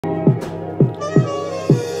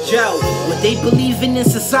Joe, what they believing in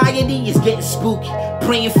society is getting spooky.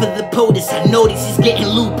 Praying for the POTUS, I notice he's getting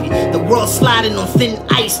loopy. The world sliding on thin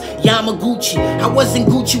ice, Yamaguchi. I wasn't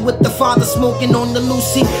Gucci with the father smoking on the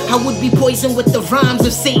Lucy. I would be poisoned with the rhymes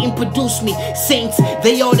if Satan produced me. Saints,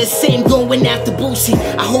 they all the same, going after Boosie.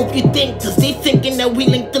 I hope you think, cause they thinking that we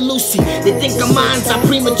linked to Lucy. They think our minds are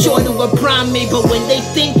premature to a primate, but when they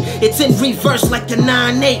think, it's in reverse like a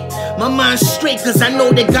 9-8. My mind's straight cause I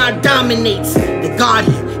know that God dominates. The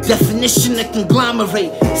Godhead, definition of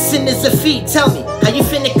conglomerate. Sin is a feat, tell me, how you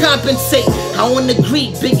finna compensate? How on the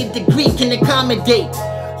Greek, bigger degree can accommodate?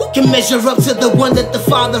 Who can measure up to the one that the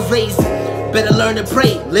Father raised? Better learn to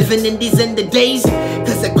pray, living in these end of days.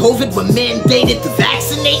 Cause the COVID were mandated to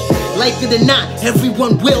vaccinate. Like it or not,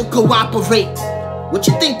 everyone will cooperate. What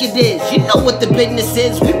you think it is? You know what the business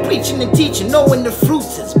is. We preaching and teaching, knowing the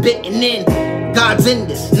fruits is bitten in. God's in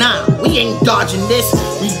this, nah, we ain't dodging this.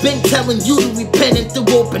 We've been telling you to repent and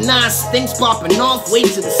through open eyes. Things popping off, wait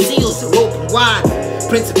till the seals are open wide.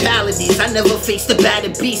 Principalities, I never faced a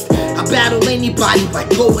battered beast. I battle anybody by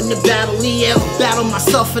going to battle EL. Battle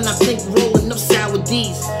myself and I think rolling up sour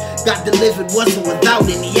D's. Got delivered, wasn't without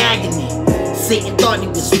any agony. Satan thought he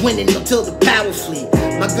was winning until the power flee.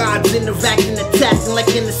 My God's interacting, attacking like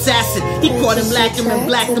an assassin. He caught him lacking and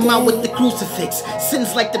blacked him out with the crucifix.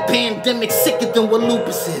 Sins like the pandemic, sicker than what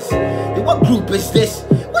lupus is. Yo, what group is this?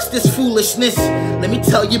 What's this foolishness? Let me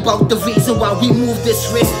tell you about the reason why we move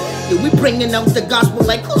this risk. Yo, we bringing out the gospel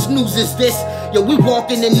like whose news is this? Yo, we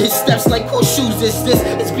walking in his steps like whose shoes is this?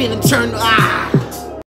 It's been a turn,